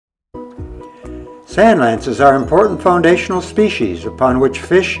Sand lances are important foundational species upon which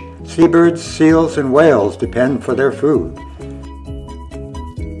fish, seabirds, seals, and whales depend for their food.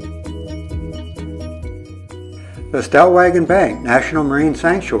 The Stellwagen Bank National Marine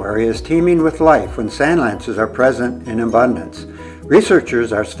Sanctuary is teeming with life when sand lances are present in abundance.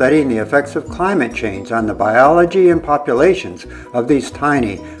 Researchers are studying the effects of climate change on the biology and populations of these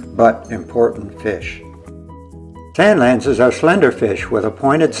tiny but important fish. Sand lances are slender fish with a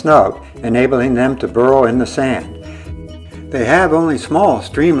pointed snout, enabling them to burrow in the sand. They have only small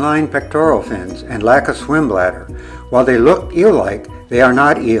streamlined pectoral fins and lack a swim bladder. While they look eel-like, they are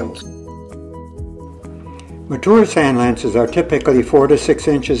not eels. Mature sand lances are typically 4 to 6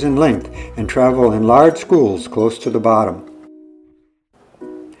 inches in length and travel in large schools close to the bottom.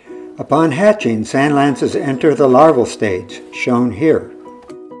 Upon hatching, sand lances enter the larval stage, shown here.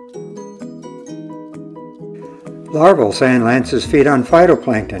 Larval sand lances feed on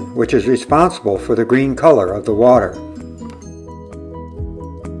phytoplankton, which is responsible for the green color of the water.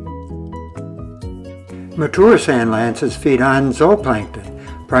 Mature sand lances feed on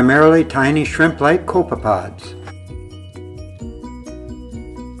zooplankton, primarily tiny shrimp-like copepods.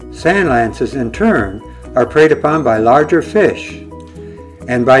 Sand lances, in turn, are preyed upon by larger fish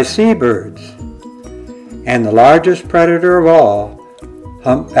and by seabirds, and the largest predator of all,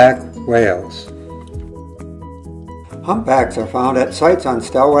 humpback whales. Humpbacks are found at sites on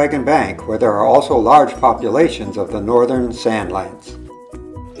Stellwagen Bank, where there are also large populations of the northern sand lance.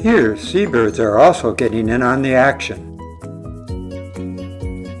 Here, seabirds are also getting in on the action.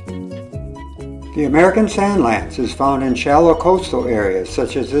 The American sand lance is found in shallow coastal areas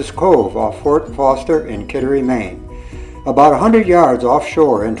such as this cove off Fort Foster in Kittery, Maine. About 100 yards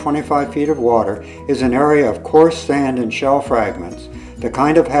offshore in 25 feet of water is an area of coarse sand and shell fragments, the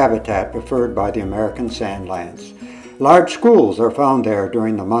kind of habitat preferred by the American sand lance. Large schools are found there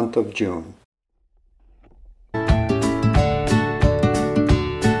during the month of June.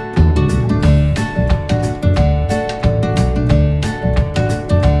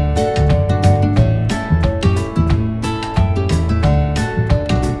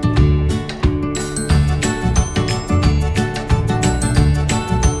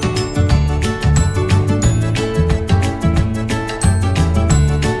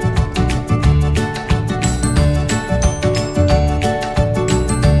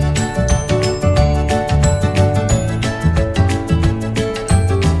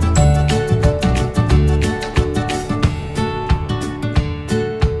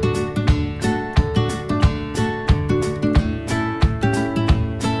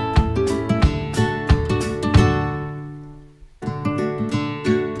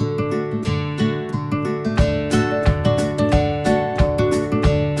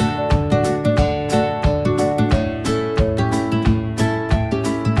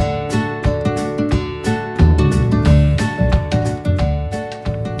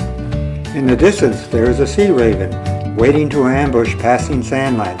 In the distance, there is a sea raven, waiting to ambush passing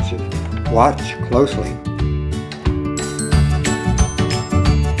sand lances. Watch closely.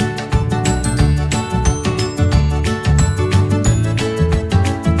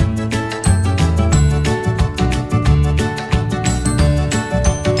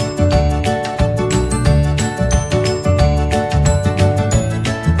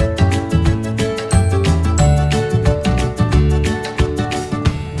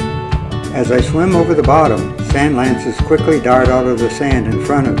 As I swim over the bottom, sand lances quickly dart out of the sand in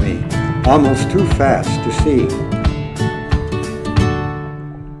front of me, almost too fast to see.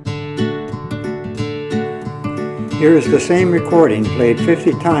 Here is the same recording played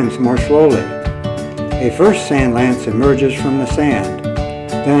 50 times more slowly. A first sand lance emerges from the sand,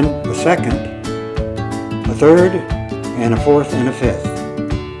 then a second, a third, and a fourth and a fifth.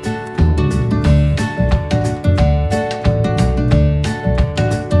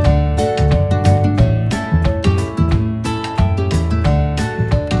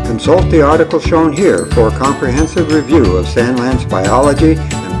 Consult the article shown here for a comprehensive review of sand lance biology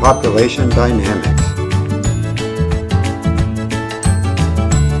and population dynamics.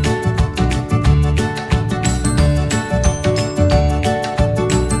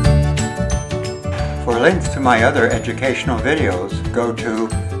 For links to my other educational videos, go to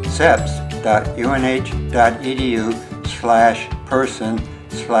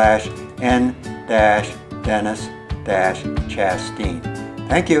ceps.unh.edu/person/n-dennis-chasteen.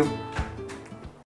 Thank you.